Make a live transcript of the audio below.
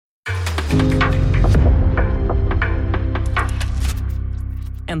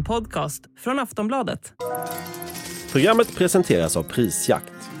en podcast från Aftonbladet. Programmet presenteras av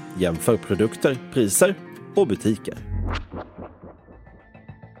Prisjakt. Jämför produkter, priser och butiker.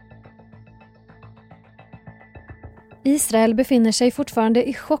 Israel befinner sig fortfarande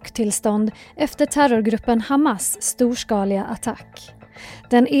i chocktillstånd efter terrorgruppen Hamas storskaliga attack.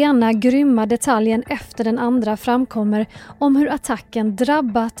 Den ena grymma detaljen efter den andra framkommer om hur attacken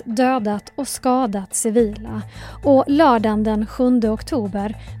drabbat, dödat och skadat civila. Och lördagen den 7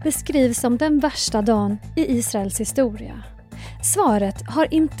 oktober beskrivs som den värsta dagen i Israels historia. Svaret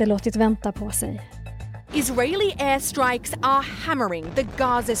har inte låtit vänta på sig. Israeli airstrikes are hammering the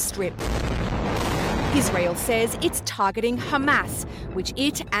Gaza Strip. Israel says it's targeting Hamas, which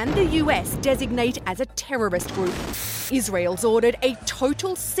it and the US designate as a terrorist group. Israel's ordered a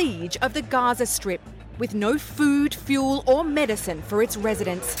total siege of the Gaza Strip, with no food, fuel or medicine for its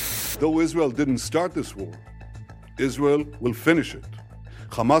residents. Though Israel didn't start this war, Israel will finish it.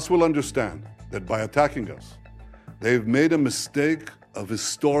 Hamas will understand that by attacking us, they've made a mistake of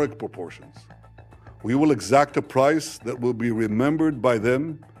historic proportions. We will exact a price that will be remembered by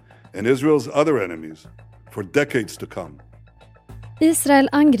them and Israel's other enemies for decades to come. Israel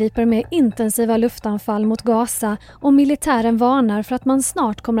angriper med intensiva luftanfall mot Gaza och militären varnar för att man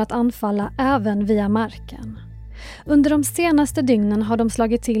snart kommer att anfalla även via marken. Under de senaste dygnen har de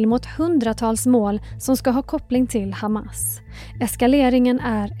slagit till mot hundratals mål som ska ha koppling till Hamas. Eskaleringen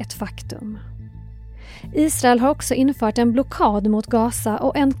är ett faktum. Israel har också infört en blockad mot Gaza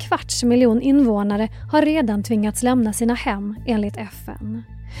och 250 000 invånare har redan tvingats lämna sina hem enligt FN.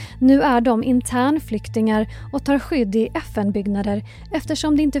 Nu är de internflyktingar och tar skydd i FN-byggnader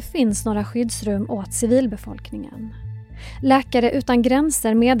eftersom det inte finns några skyddsrum åt civilbefolkningen. Läkare utan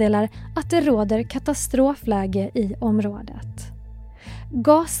gränser meddelar att det råder katastrofläge i området.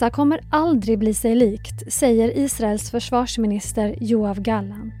 Gaza kommer aldrig bli sig likt, säger Israels försvarsminister Yoav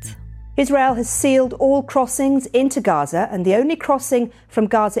Gallant. Israel has sealed all crossings into Gaza, and the only crossing from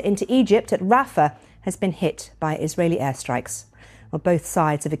Gaza into Egypt at Rafah has been hit by Israeli airstrikes. Well, both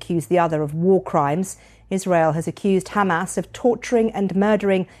sides have accused the other of war crimes. Israel has accused Hamas of torturing and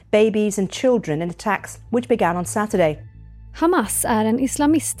murdering babies and children in attacks which began on Saturday. Hamas är en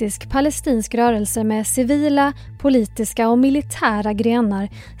islamistisk palestinsk rörelse med civila, politiska och militära grenar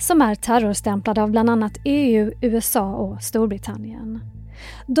som är terrorstämplade av bland annat EU, USA och Storbritannien.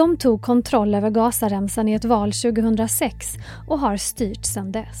 De tog kontroll över Gazaremsan i ett val 2006 och har styrt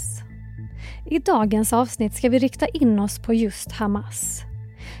sedan dess. I dagens avsnitt ska vi rikta in oss på just Hamas.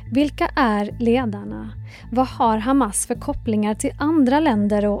 Vilka är ledarna? Vad har Hamas för kopplingar till andra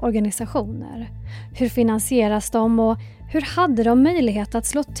länder och organisationer? Hur finansieras de och hur hade de möjlighet att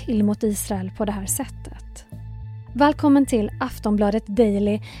slå till mot Israel på det här sättet? Välkommen till Aftonbladet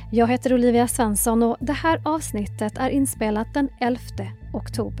Daily. Jag heter Olivia Svenson och det här avsnittet är inspelat den 11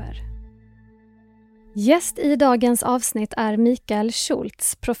 oktober. Gäst i dagens avsnitt är Mikael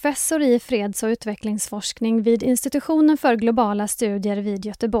Schultz, professor i freds- och utvecklingsforskning vid Institutionen för globala studier vid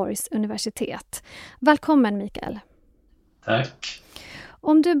Göteborgs universitet. Välkommen Mikael. Tack.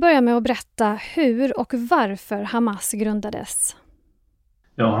 Om du börjar med att berätta hur och varför Hamas grundades.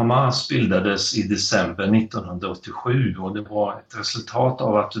 Ja, Hamas bildades i december 1987 och det var ett resultat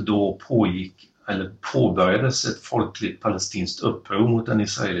av att det då påbörjades ett folkligt palestinskt uppror mot den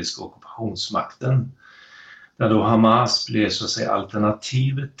israeliska ockupationsmakten. Där då Hamas blev så att säga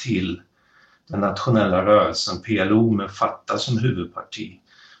alternativet till den nationella rörelsen PLO med Fatah som huvudparti.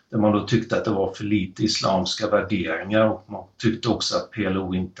 Där man då tyckte att det var för lite islamska värderingar och man tyckte också att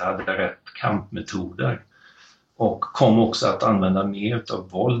PLO inte hade rätt kampmetoder. Och kom också att använda mer av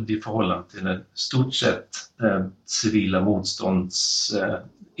våld i förhållande till det stort sett civila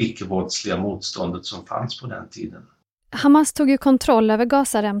icke-våldsliga motståndet som fanns på den tiden. Hamas tog ju kontroll över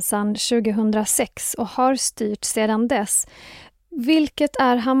Gazaremsan 2006 och har styrt sedan dess. Vilket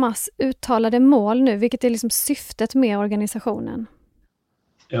är Hamas uttalade mål nu? Vilket är liksom syftet med organisationen?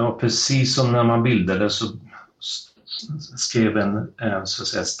 Ja, precis som när man bildade så skrev en så att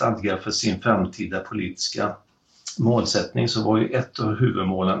säga, stadga för sin framtida politiska målsättning, så var ju ett av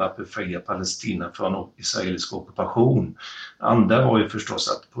huvudmålen att befria Palestina från israelisk ockupation. Andra var ju förstås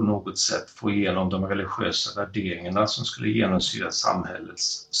att på något sätt få igenom de religiösa värderingarna som skulle genomsyra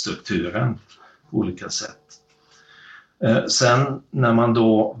samhällsstrukturen på olika sätt. Sen när man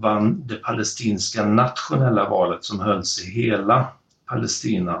då vann det palestinska nationella valet som hölls i hela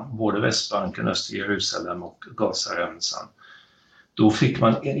Palestina, både Västbanken, östra Jerusalem och Gazaremsan, då fick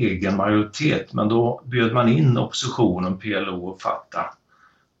man en egen majoritet, men då bjöd man in oppositionen, PLO och Fatah,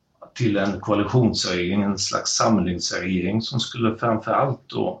 till en koalitionsregering, en slags samlingsregering som skulle framförallt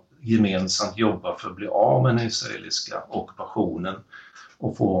då gemensamt jobba för att bli av med den israeliska ockupationen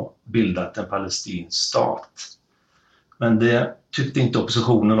och få bildat en palestinsk stat. Men det tyckte inte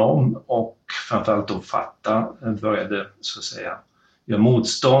oppositionen om, och framförallt då Fatah började så att säga göra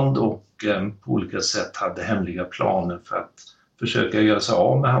motstånd och på olika sätt hade hemliga planer för att försöka göra sig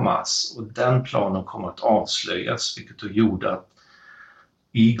av med Hamas. Och den planen kom att avslöjas, vilket då gjorde att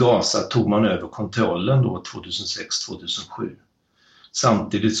i Gaza tog man över kontrollen då 2006-2007.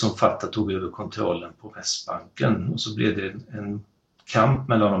 Samtidigt som Fatah tog över kontrollen på Västbanken, och så blev det en kamp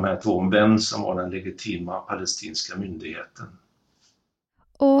mellan de här två om vem som var den legitima palestinska myndigheten.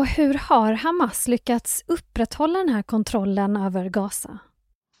 Och hur har Hamas lyckats upprätthålla den här kontrollen över Gaza?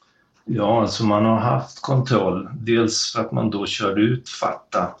 Ja, alltså man har haft kontroll, dels för att man då körde ut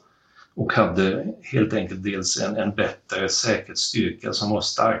Fatah och hade helt enkelt dels en bättre säkerhetsstyrka som var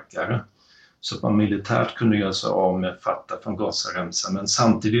starkare. Så att man militärt kunde göra sig av med Fatah från Gazaremsan. Men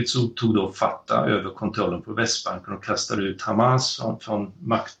samtidigt så tog då Fatah över kontrollen på Västbanken och kastade ut Hamas från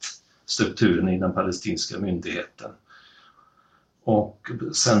maktstrukturen i den palestinska myndigheten. Och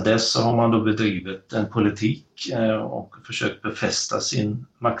sen dess så har man då bedrivit en politik och försökt befästa sin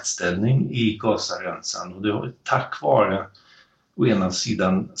maktställning i Gazaremsan. Och det har tack vare å ena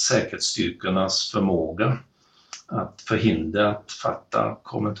sidan säkerhetsstyrkornas förmåga att förhindra att Fatah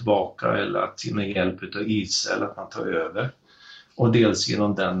kommer tillbaka eller att med hjälp av Israel att man tar över. Och dels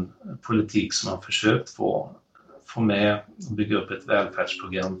genom den politik som man försökt få med och bygga upp ett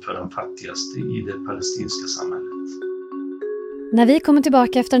välfärdsprogram för de fattigaste i det palestinska samhället. När vi kommer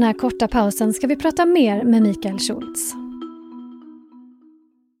tillbaka efter den här korta pausen ska vi prata mer med Mikael Schultz.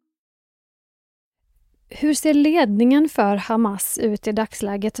 Hur ser ledningen för Hamas ut i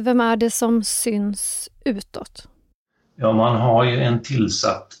dagsläget? Vem är det som syns utåt? Ja, man har ju en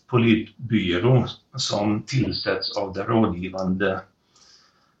tillsatt politbyrå som tillsätts av det rådgivande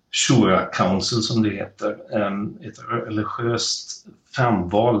Shura Council som det heter. Ett religiöst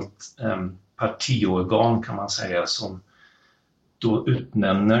framvalt partiorgan kan man säga som då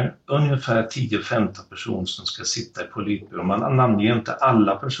utnämner ungefär 10-15 personer som ska sitta i politbyrån. Man namnger inte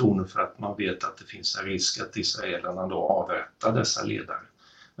alla personer för att man vet att det finns en risk att israelerna då avrättar dessa ledare.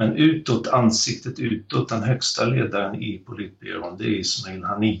 Men utåt, ansiktet utåt, den högsta ledaren i politbyrån, det är Ismail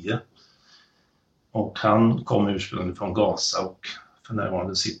Haniyeh. Och han kommer ursprungligen från Gaza och för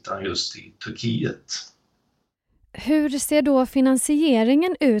närvarande sitter han just i Turkiet. Hur ser då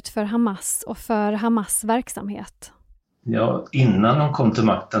finansieringen ut för Hamas och för Hamas verksamhet? Ja, innan de kom till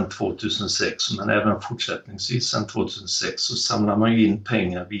makten 2006, men även fortsättningsvis sedan 2006 så samlar man ju in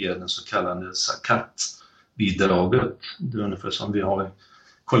pengar via den så kallade zakat-bidraget. Det är ungefär som vi har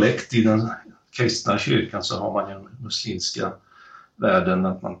kollekt i den kristna kyrkan, så har man i den muslimska världen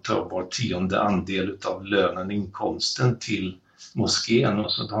att man tar var 10:e andel av lönen, inkomsten till moskén,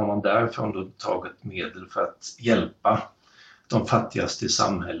 och så har man därifrån då tagit medel för att hjälpa de fattigaste i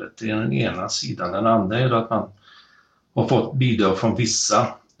samhället. Det är den ena sidan. Den andra är då att man har fått bidrag från vissa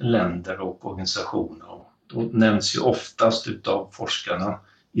länder och organisationer. Då nämns ju oftast utav forskarna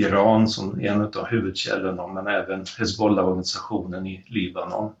Iran som en av huvudkällorna, men även Hezbollah-organisationen i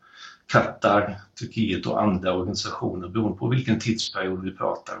Libanon, Qatar, Turkiet och andra organisationer beroende på vilken tidsperiod vi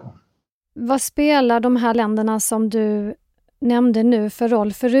pratar om. Vad spelar de här länderna som du nämnde nu för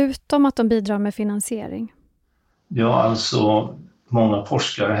roll förutom att de bidrar med finansiering? Ja, alltså många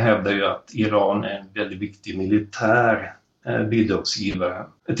forskare hävdar ju att Iran är en väldigt viktig militär bidragsgivare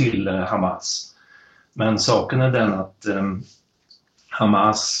till Hamas. Men saken är den att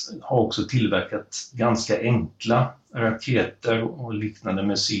Hamas har också tillverkat ganska enkla raketer och liknande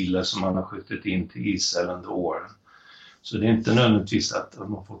missiler som man har skjutit in till Israel under åren. Så det är inte nödvändigtvis att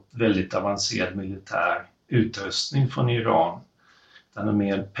de har fått väldigt avancerad militär utrustning från Iran. Den är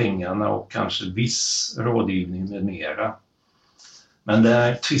mer pengarna och kanske viss rådgivning med mera. Men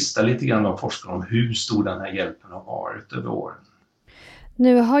det tvistar lite grann av forskare om hur stor den här hjälpen har varit över åren.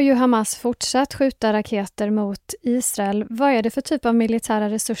 Nu har ju Hamas fortsatt skjuta raketer mot Israel. Vad är det för typ av militära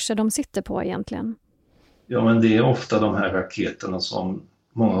resurser de sitter på egentligen? Ja, men det är ofta de här raketerna som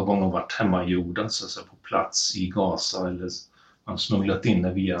många gånger varit hemmagjorda, så att säga, på plats i Gaza, eller man smugglat in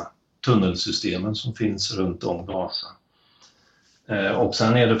det via tunnelsystemen som finns runt om Gaza. Och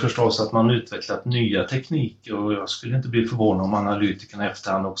sen är det förstås att man utvecklat nya tekniker, och jag skulle inte bli förvånad om analytikerna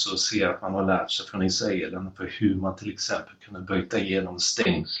efterhand också ser att man har lärt sig från Israelen för hur man till exempel kunde bryta igenom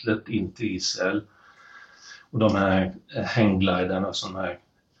stängslet in till Israel. Och de här hänggliderna och sådana här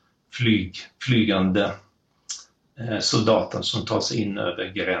flygande soldater som tar sig in över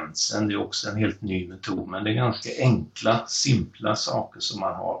gränsen, det är också en helt ny metod, men det är ganska enkla, simpla saker som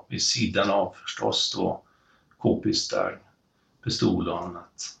man har vid sidan av förstås då k-pistar, pistoler och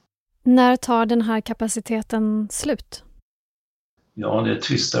annat. När tar den här kapaciteten slut? Ja, det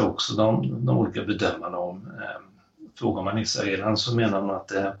tvistar också de olika bedömarna om. Frågar man israelerna så menar man att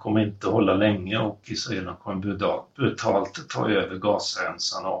det här kommer inte hålla länge och israelerna kommer brutalt ta över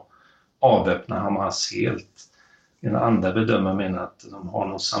Gazaremsan och avväpna Hamas helt. En andra bedömare menar att de har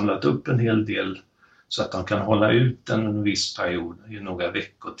nog samlat upp en hel del så att de kan hålla ut en viss period i några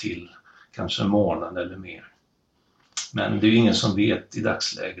veckor till, kanske en månad eller mer. Men det är ju ingen som vet i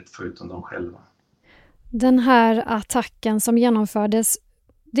dagsläget förutom de själva. Den här attacken som genomfördes,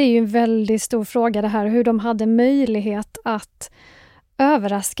 det är ju en väldigt stor fråga det här, hur de hade möjlighet att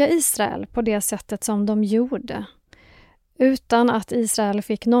överraska Israel på det sättet som de gjorde. Utan att Israel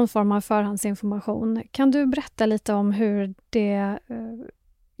fick någon form av förhandsinformation. Kan du berätta lite om hur det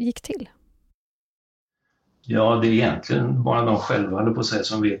gick till? Ja, det är egentligen bara de själva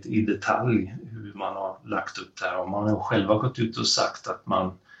som vet i detalj hur man har lagt upp det här. Och man har själva gått ut och sagt att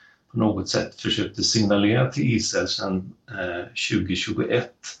man på något sätt försökte signalera till Israel sedan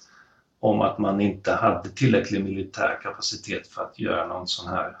 2021 om att man inte hade tillräcklig militär kapacitet för att göra någon sån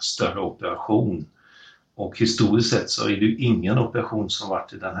här större operation. Och historiskt sett så är det ju ingen operation som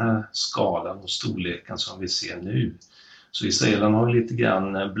varit i den här skalan och storleken som vi ser nu. Så israelerna har lite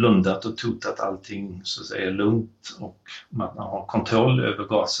grann blundat och trott att allting så att säga är lugnt och man har kontroll över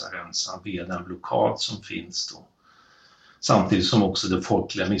Gazaremsan via den blockad som finns då. Samtidigt som också det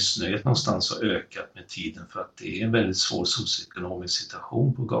folkliga missnöjet någonstans har ökat med tiden för att det är en väldigt svår socioekonomisk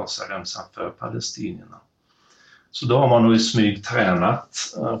situation på Gazaremsan för palestinierna. Så då har man nog i smyg tränat,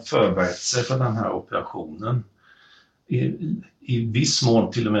 förberett sig för den här operationen. I viss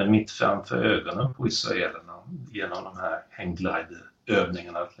mån till och med mitt framför ögonen på israelerna genom de här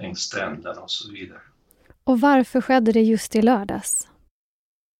hänggliderövningarna längs stränderna och så vidare. Och varför skedde det just i lördags?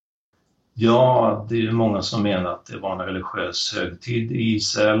 Ja, det är ju många som menar att det var en religiös högtid i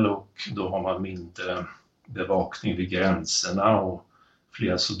Israel och då har man mindre bevakning vid gränserna och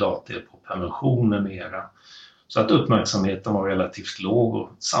flera soldater är på permission med mera. Så att uppmärksamheten var relativt låg och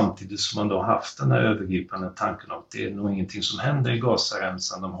samtidigt som man då haft den här övergripande tanken att det är nog ingenting som händer i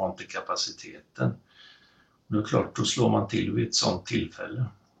Gazaremsan, de har inte kapaciteten. Och det är klart, då slår man till vid ett sådant tillfälle.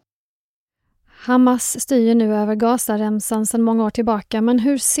 Hamas styr nu över Gazaremsan sedan många år tillbaka, men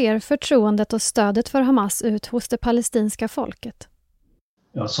hur ser förtroendet och stödet för Hamas ut hos det palestinska folket?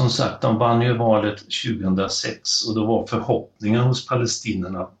 Ja, som sagt, de vann ju valet 2006 och då var förhoppningen hos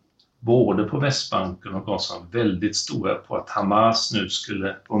palestinierna både på Västbanken och Gaza väldigt stora på att Hamas nu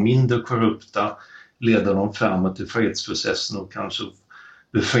skulle vara mindre korrupta, leda dem framåt i fredsprocessen och kanske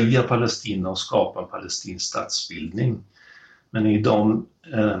befria Palestina och skapa en palestinsk statsbildning. Men i de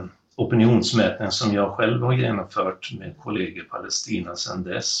opinionsmätningar som jag själv har genomfört med kollegor i Palestina sedan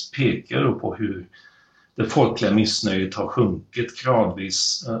dess pekar på hur det folkliga missnöjet har sjunkit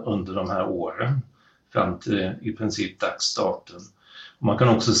gradvis under de här åren fram till i princip dagsdatum. Man kan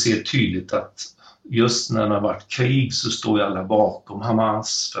också se tydligt att just när det har varit krig så står alla bakom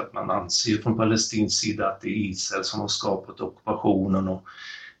Hamas för att man anser från palestinsk sida att det är Israel som har skapat ockupationen och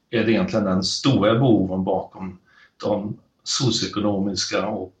är det egentligen den stora behoven bakom de socioekonomiska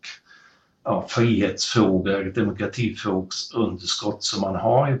och frihetsfrågor, demokratifrågors underskott som man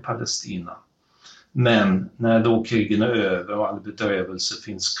har i Palestina. Men när då krigen är över och all bedrövelse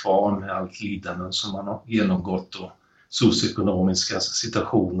finns kvar med allt lidanden som man har genomgått och socioekonomiska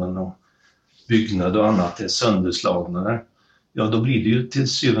situationen och byggnader och annat är sönderslagna där, ja då blir det ju till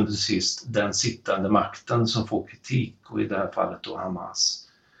syvende och sist den sittande makten som får kritik och i det här fallet då Hamas.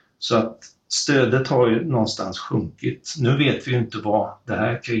 Så att stödet har ju någonstans sjunkit. Nu vet vi ju inte vad det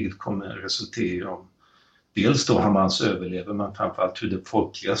här kriget kommer resultera om. Dels då Hamas överlever men framförallt hur det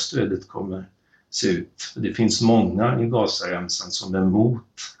folkliga stödet kommer se ut. För det finns många i Gazaremsan som är mot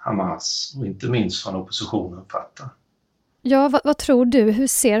Hamas och inte minst från oppositionen Fatah. Ja, vad tror du? Hur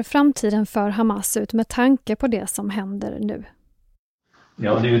ser framtiden för Hamas ut med tanke på det som händer nu?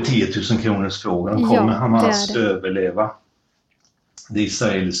 Ja, det är ju 10 000 kronors frågan. Kommer Hamas överleva det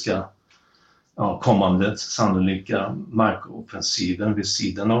israeliska kommande sannolika markoffensiven vid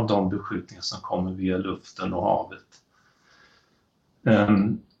sidan av de beskjutningar som kommer via luften och havet?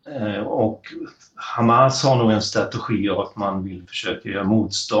 Och Hamas har nog en strategi av att man vill försöka göra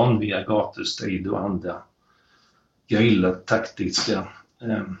motstånd via gatustrid och andra gerillataktiska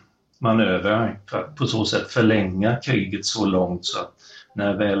manövrar för att på så sätt förlänga kriget så långt så att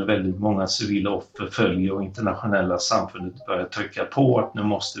när väl väldigt många civila offer följer och internationella samfundet börjar trycka på att nu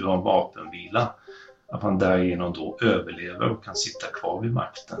måste vi ha en vapenvila, att man därigenom då överlever och kan sitta kvar vid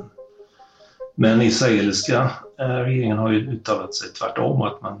makten. Men israeliska regeringen har ju uttalat sig tvärtom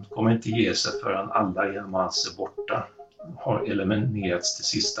att man kommer inte ge sig förrän alla i Hamas är borta. har eliminerats till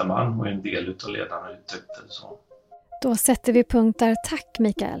sista man och en del av ledarna uttryckte det så. Då sätter vi punkt där. Tack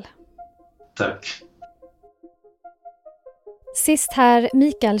Mikael. Tack. Sist här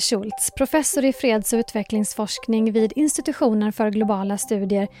Mikael Schultz, professor i freds- och utvecklingsforskning vid institutionen för globala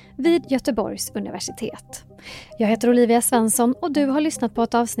studier vid Göteborgs universitet. Jag heter Olivia Svenson och du har lyssnat på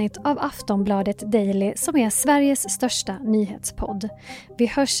ett avsnitt av Aftonbladet Daily som är Sveriges största nyhetspodd. Vi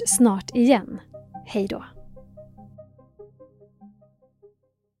hörs snart igen. Hej då!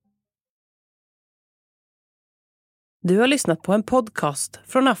 Du har lyssnat på en podcast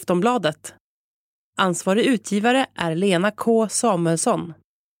från Aftonbladet. Ansvarig utgivare är Lena K. Samuelsson.